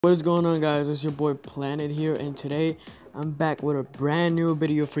What is going on, guys? It's your boy Planet here, and today I'm back with a brand new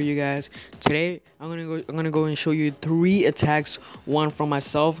video for you guys. Today I'm gonna go and show you 3 attacks, one from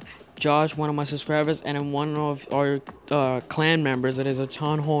myself, Josh, one of my subscribers, and then one of our clan members. That is a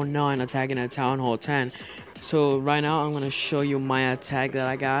Town Hall 9 attacking a Town Hall 10. So right now I'm gonna show you my attack that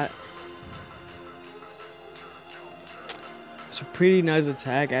I got. It's a pretty nice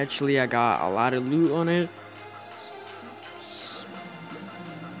attack. Actually, I got a lot of loot on it.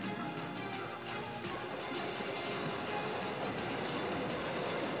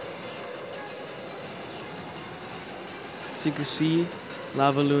 So you can see,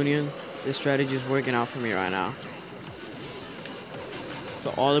 Lava Lunian, this strategy is working out for me right now.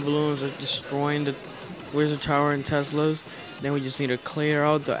 So all the balloons are destroying the Wizard Tower and Teslas. Then we just need to clear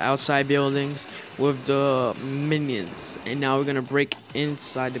out the outside buildings with the minions. And now we're gonna break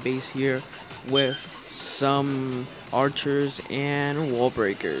inside the base here with some archers and wall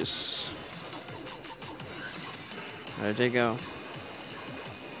breakers. There they go.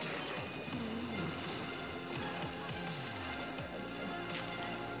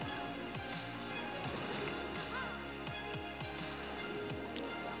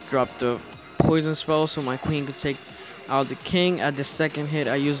 Drop the poison spell so my queen could take out the king. At the second hit,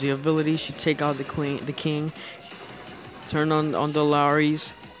 I use the ability. She take out the king. Turn on the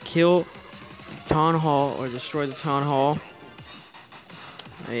Lowries, kill Town Hall or destroy the Town Hall.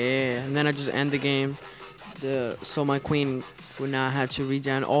 Yeah, and then I just end the game. So my queen would not have to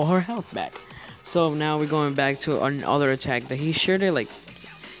regen all her health back. So now we're going back to another attack that he shared it.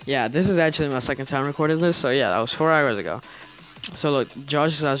 Yeah, this is actually my second time recording this. So yeah, that was 4 hours ago. So look,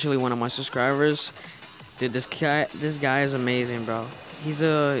 Josh is actually one of my subscribers. Dude, this guy is amazing, bro. He's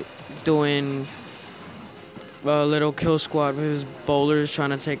doing a little kill squad with his bowlers trying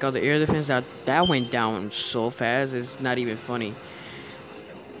to take out the air defense. That went down so fast, it's not even funny.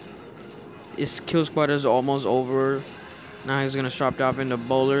 His kill squad is almost over. Now he's gonna drop into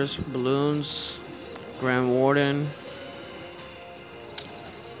bowlers, balloons, Grand Warden.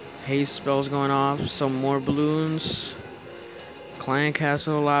 Haste spells going off, some more balloons. Clan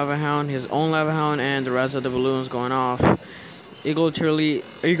Castle Lava Hound, his own Lava Hound, and the rest of the balloons going off. Eagle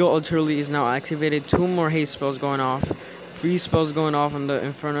Artillery is now activated. 2 more haste spells going off. Freeze spells going off on the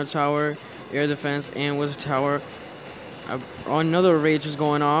Inferno Tower, Air Defense, and Wizard Tower. Another Rage is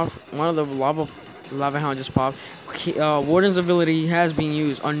going off. One of the Lava Hound just popped. Warden's ability has been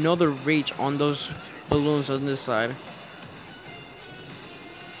used. Another Rage on those balloons on this side.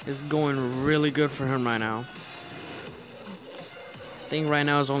 It's going really good for him right now. I think right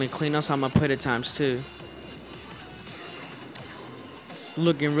now is only cleanup, so I'm gonna put it ×2. It's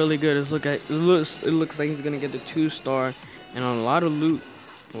looking really good. It looks like he's gonna get the 2-star and a lot of loot.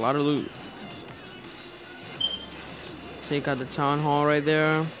 Take out the Town Hall right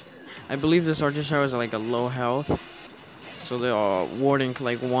there. I believe this Archer Tower is like a low health, so they are warding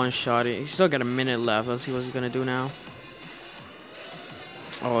like one-shot it. He's still got a minute left. Let's see what he's gonna do now.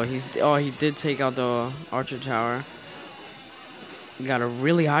 He did take out the Archer Tower. Got a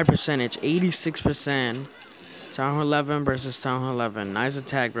really high percentage, 86%. Town Hall 11 versus Town Hall 11. Nice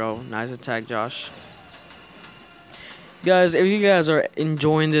attack, bro. Nice attack, Josh. Guys, if you guys are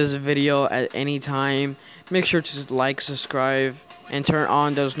enjoying this video at any time, make sure to like, subscribe, and turn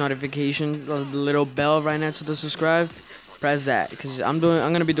on those notifications, the little bell right next to the subscribe. Press that, because I'm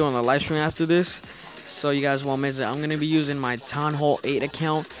gonna be doing a live stream after this, so you guys won't miss it. I'm gonna be using my Town Hall 8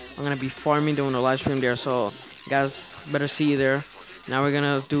 account. I'm gonna be farming, doing a live stream there, so you guys better see you there. Now we're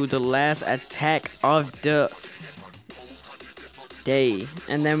gonna do the last attack of the day,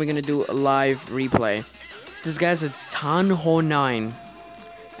 and then we're gonna do a live replay. This guy's a Town Hall 9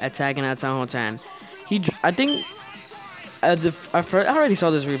 attacking at Town Hall 10. I think at first I already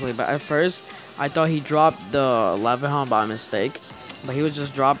saw this replay, but at first I thought he dropped the Lava Hound by mistake, but he was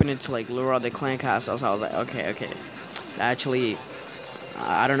just dropping it to like lure out the clan castle. So I was like, okay. Actually,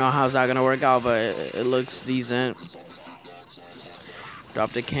 I don't know how's that gonna work out, but it looks decent.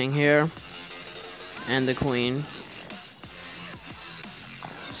 Drop the king here and the queen.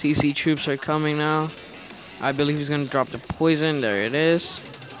 CC troops are coming now. I believe he's gonna drop the poison. There it is.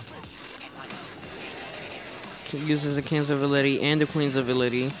 Uses the king's ability and the queen's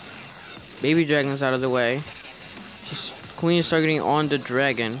ability. Baby dragon's out of the way. Queen is targeting on the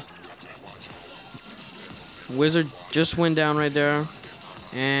dragon. Wizard just went down right there,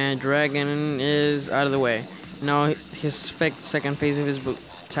 and dragon is out of the way. Now his second phase of his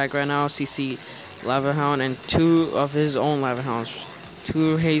attack right now, CC Lava Hound and 2 of his own Lava Hounds.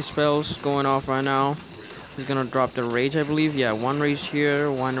 2 haste spells going off right now. He's gonna drop the rage, I believe. Yeah, 1 rage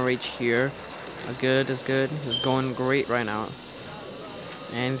here, 1 rage here. Good, that's good. It's going great right now.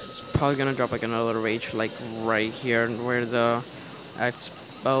 And it's probably gonna drop like another rage like right here where the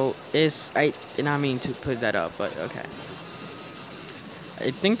expo is. I did not mean to put that up, but okay.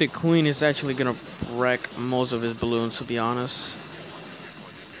 I think the queen is actually gonna wreck most of his balloons, to be honest.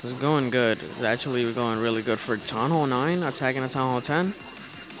 It's going good. It's actually going really good for Town Hall 9, attacking a Town Hall 10.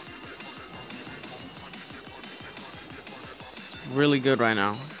 Really good right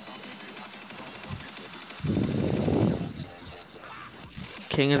now.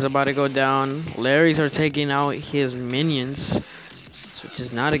 King is about to go down. Larry's are taking out his minions, which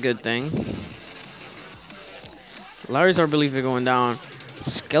is not a good thing. Larry's are believe are going down.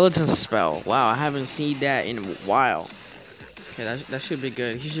 Skeleton spell. Wow, I haven't seen that in a while. Okay, that should be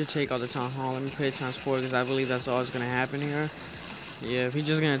good. He should take out the Town Hall. Let me put it times 4 because I believe that's all that's going to happen here. Yeah, if he's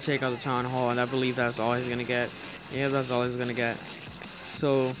just going to take out the Town Hall, and I believe that's all he's going to get. Yeah, that's all he's going to get.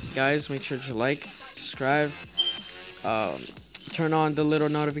 So, guys, make sure to like, subscribe, turn on the little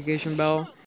notification bell,